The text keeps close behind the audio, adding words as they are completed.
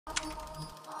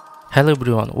Hello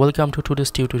everyone, welcome to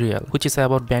today's tutorial, which is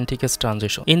about Benn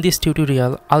transition. In this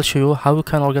tutorial, I'll show you how you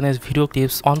can organize video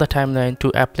clips on the timeline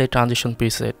to apply transition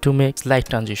preset to make slide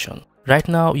transition. Right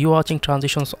now, you're watching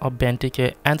transitions of Benn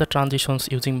and the transitions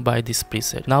using by this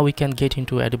preset. Now we can get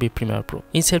into Adobe Premiere Pro.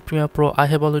 Inside Premiere Pro, I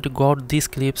have already got these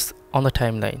clips on the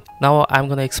timeline. Now I'm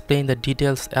gonna explain the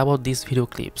details about these video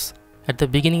clips. At the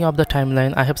beginning of the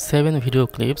timeline, I have 7 video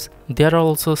clips. There are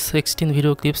also 16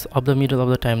 video clips of the middle of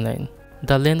the timeline.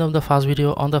 The length of the first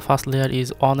video on the first layer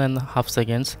is 1.5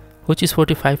 seconds, which is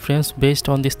 45 frames based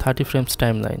on this 30 frames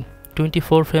timeline.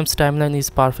 24 frames timeline is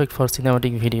perfect for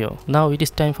cinematic video. Now it is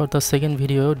time for the second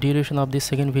video. Duration of this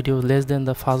second video less than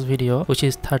the first video, which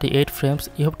is 38 frames.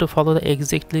 You have to follow the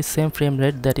exactly same frame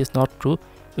rate. That is not true.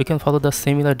 You can follow the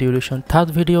similar duration. Third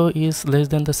video is less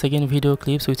than the second video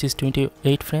clips, which is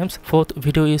 28 frames. Fourth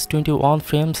video is 21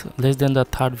 frames less than the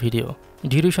third video.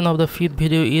 Duration of the fifth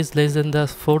video is less than the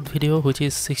fourth video, which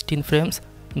is 16 frames.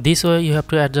 This way you have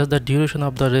to adjust the duration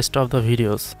of the rest of the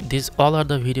videos. These all are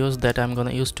the videos that I'm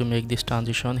gonna use to make this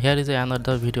transition. Here is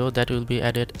another video that will be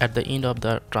added at the end of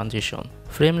the transition.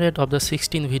 Frame rate of the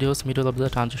 16 videos middle of the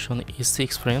transition is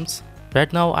 6 frames.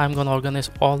 Right now I'm gonna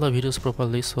organize all the videos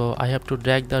properly, so I have to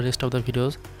drag the rest of the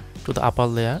videos to the upper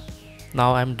layer.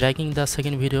 Now I'm dragging the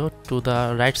second video to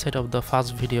the right side of the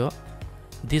first video.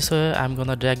 This way I'm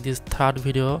gonna drag this third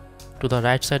video to the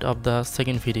right side of the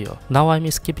second video. Now I'm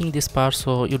skipping this part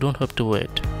so you don't have to wait.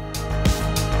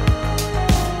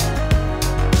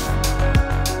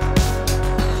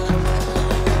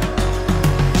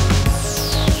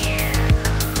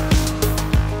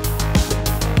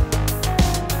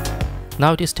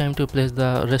 Now it is time to place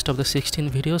the rest of the 16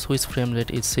 videos which frame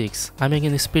rate is 6. I'm going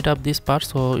to speed up this part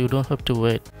so you don't have to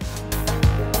wait.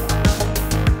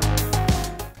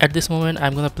 At this moment,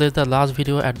 I'm gonna place the last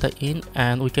video at the end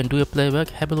and we can do a playback.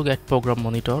 Have a look at program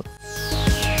monitor.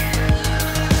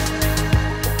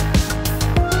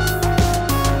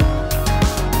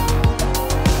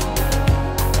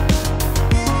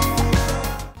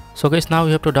 So guys, now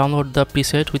you have to download the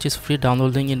preset, which is free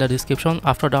downloading in the description.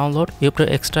 After download, you have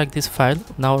to extract this file.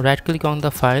 Now right click on the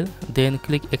file, then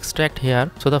click extract here.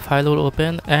 So the file will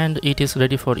open and it is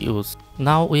ready for use.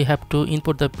 Now we have to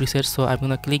input the preset, so I'm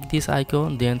gonna click this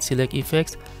icon, then select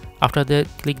effects. After that,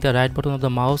 click the right button of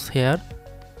the mouse here,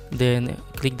 then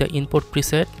click the input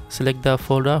preset, select the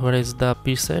folder where is the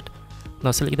preset.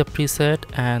 Now select the preset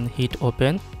and hit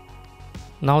open.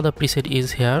 Now the preset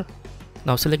is here.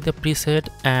 Now select the preset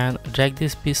and drag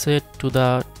this preset to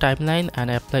the timeline and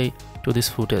apply to this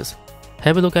footage.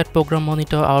 Have a look at program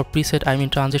monitor. Our preset,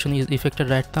 transition is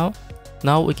affected right now.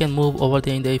 Now we can move over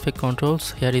there in the effect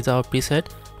controls. Here is our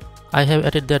preset. I have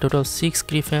added the total 6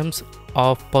 keyframes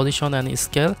of position and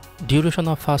scale. Duration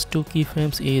of first 2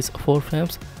 keyframes is 4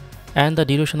 frames and the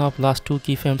duration of last 2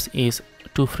 keyframes is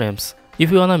 2 frames. If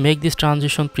you wanna make this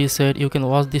transition preset, you can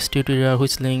watch this tutorial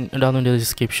which link down in the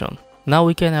description. Now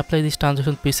we can apply this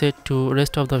transition preset to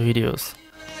rest of the videos.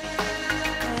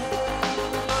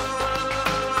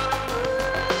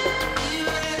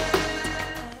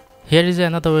 Here is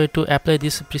another way to apply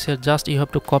this preset. Just you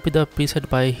have to copy the preset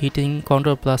by hitting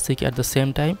Ctrl+C at the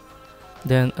same time.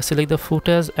 Then select the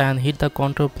footage and hit the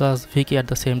Ctrl+V key at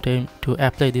the same time to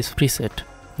apply this preset.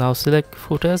 Now select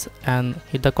footage and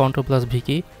hit the Ctrl+V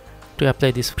key to apply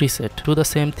this preset. Do the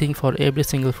same thing for every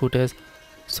single footage,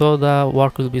 so the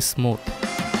work will be smooth.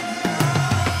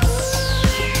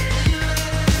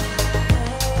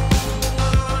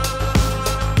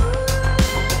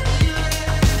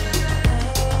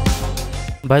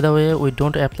 By the way, we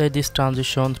don't apply this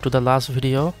transition to the last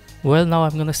video. Well, now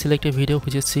I'm gonna select a video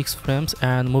which is 6 frames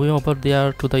and moving over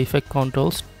there to the effect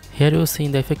controls. Here you see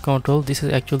in the effect control, this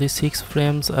is actually 6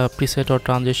 frames preset or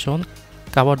transition,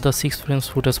 cover the 6 frames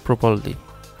footage properly.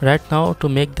 Right now, to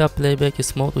make the playback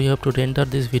smooth, we have to render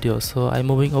this video. So I'm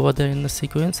moving over there in the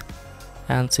sequence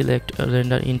and select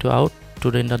render into out to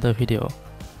render the video.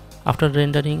 After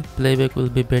rendering, playback will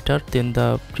be better than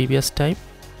the previous time.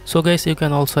 So guys, you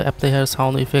can also apply here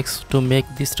sound effects to make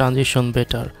this transition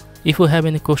better. If you have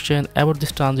any question about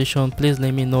this transition, please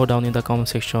let me know down in the comment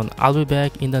section. I'll be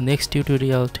back in the next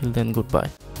tutorial. Till then, goodbye.